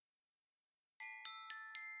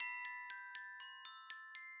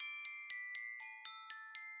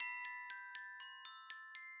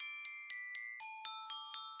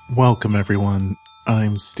Welcome everyone,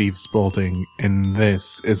 I'm Steve Spaulding, and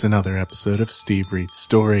this is another episode of Steve Reads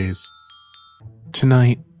Stories.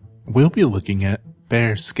 Tonight, we'll be looking at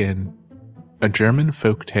Bearskin, a German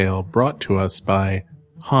folktale brought to us by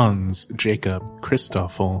Hans Jacob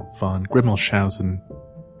Christoffel von Grimmelshausen.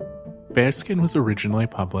 Bearskin was originally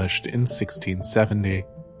published in 1670,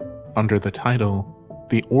 under the title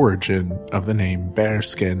The Origin of the Name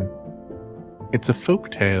Bearskin. It's a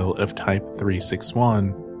folktale of type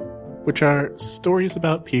 361, which are stories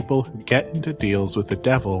about people who get into deals with the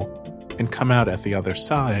devil and come out at the other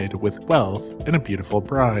side with wealth and a beautiful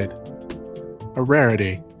bride. A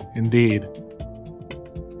rarity, indeed.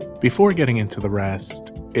 Before getting into the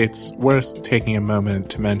rest, it's worth taking a moment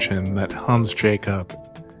to mention that Hans Jacob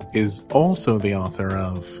is also the author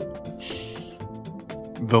of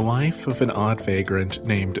The Life of an Odd Vagrant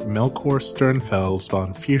named Melchior Sternfels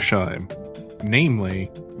von Fusheim, namely,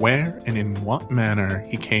 where and in what manner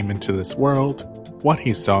he came into this world, what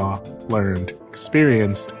he saw, learned,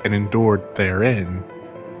 experienced, and endured therein.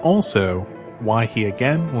 Also, why he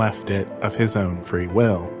again left it of his own free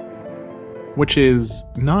will. Which is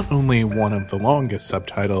not only one of the longest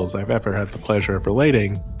subtitles I've ever had the pleasure of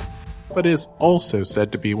relating, but is also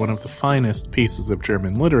said to be one of the finest pieces of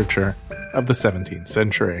German literature of the 17th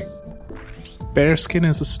century. Bearskin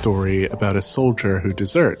is a story about a soldier who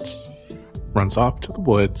deserts, runs off to the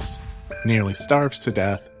woods, nearly starves to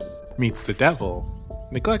death, meets the devil,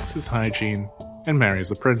 neglects his hygiene, and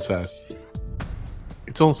marries a princess.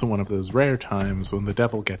 It's also one of those rare times when the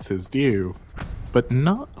devil gets his due, but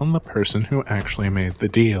not on the person who actually made the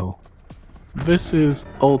deal. This is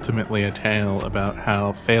ultimately a tale about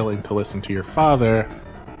how failing to listen to your father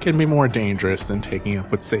can be more dangerous than taking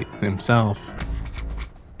up with Satan himself.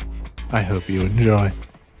 I hope you enjoy.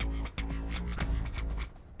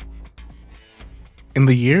 In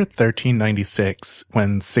the year 1396,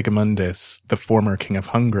 when Sigismundus, the former king of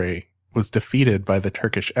Hungary, was defeated by the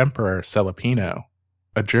Turkish emperor Selepino,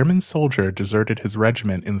 a German soldier deserted his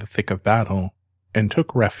regiment in the thick of battle and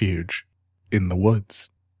took refuge in the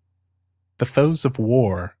woods. The foes of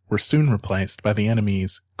war were soon replaced by the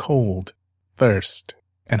enemies cold, thirst,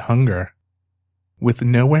 and hunger. With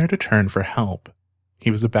nowhere to turn for help, he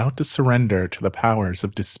was about to surrender to the powers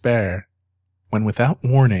of despair, when without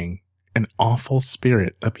warning, an awful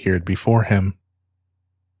spirit appeared before him.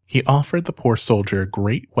 He offered the poor soldier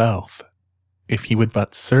great wealth if he would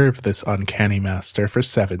but serve this uncanny master for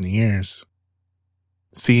 7 years.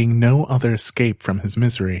 Seeing no other escape from his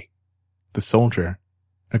misery, the soldier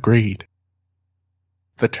agreed.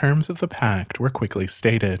 The terms of the pact were quickly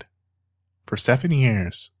stated. For 7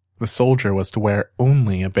 years, the soldier was to wear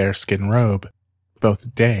only a bearskin robe,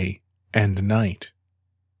 both day and night.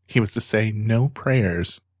 He was to say no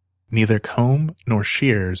prayers. Neither comb nor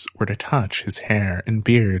shears were to touch his hair and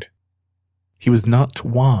beard. He was not to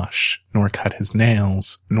wash, nor cut his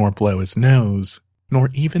nails, nor blow his nose, nor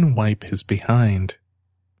even wipe his behind.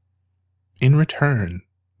 In return,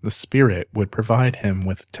 the spirit would provide him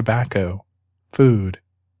with tobacco, food,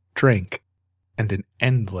 drink, and an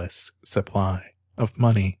endless supply of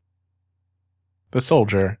money. The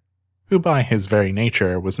soldier, who by his very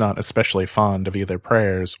nature was not especially fond of either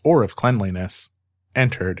prayers or of cleanliness,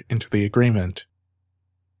 entered into the agreement.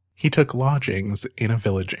 He took lodgings in a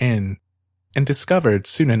village inn, and discovered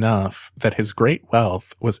soon enough that his great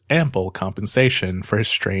wealth was ample compensation for his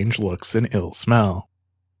strange looks and ill smell.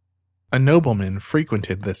 A nobleman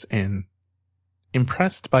frequented this inn.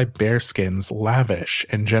 Impressed by Bearskin's lavish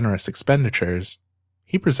and generous expenditures,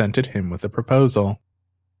 he presented him with a proposal.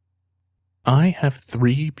 "I have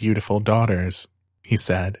 3 beautiful daughters," he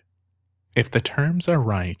said. "If the terms are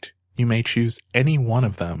right, you may choose any one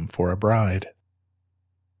of them for a bride."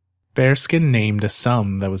 Bearskin named a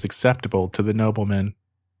sum that was acceptable to the nobleman,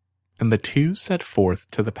 and the two set forth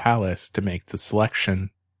to the palace to make the selection.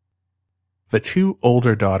 The 2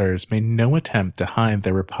 older daughters made no attempt to hide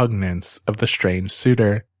their repugnance of the strange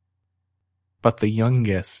suitor, but the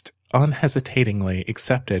youngest unhesitatingly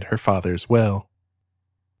accepted her father's will.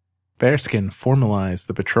 Bearskin formalized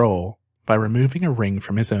the betrothal by removing a ring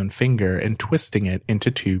from his own finger and twisting it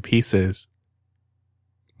into 2 pieces.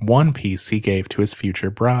 One piece he gave to his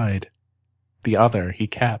future bride, the other he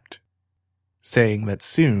kept, saying that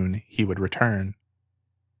soon he would return.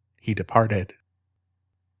 He departed.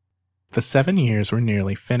 The 7 years were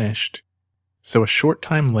nearly finished, so a short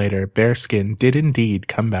time later Bearskin did indeed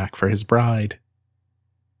come back for his bride.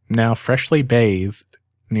 Now freshly bathed,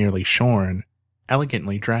 nearly shorn,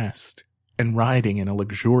 elegantly dressed, and riding in a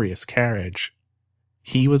luxurious carriage,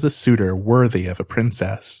 he was a suitor worthy of a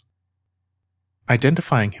princess.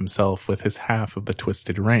 Identifying himself with his half of the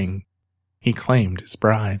twisted ring, he claimed his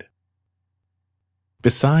bride.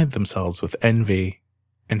 Beside themselves with envy,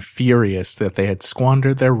 and furious that they had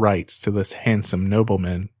squandered their rights to this handsome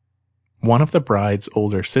nobleman, one of the bride's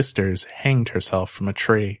older sisters hanged herself from a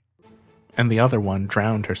tree, and the other one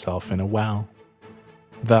drowned herself in a well.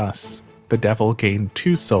 Thus, the devil gained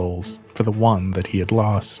 2 souls for the one that he had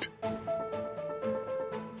lost.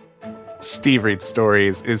 Steve Reads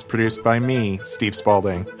Stories is produced by me, Steve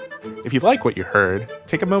Spalding. If you like what you heard,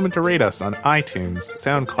 take a moment to rate us on iTunes,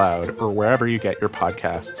 SoundCloud, or wherever you get your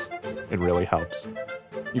podcasts. It really helps.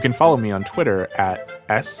 You can follow me on Twitter at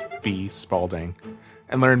 @SBSpalding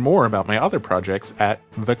and learn more about my other projects at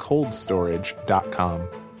thecoldstorage.com.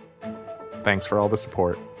 Thanks for all the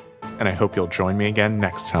support, and I hope you'll join me again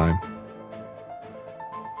next time.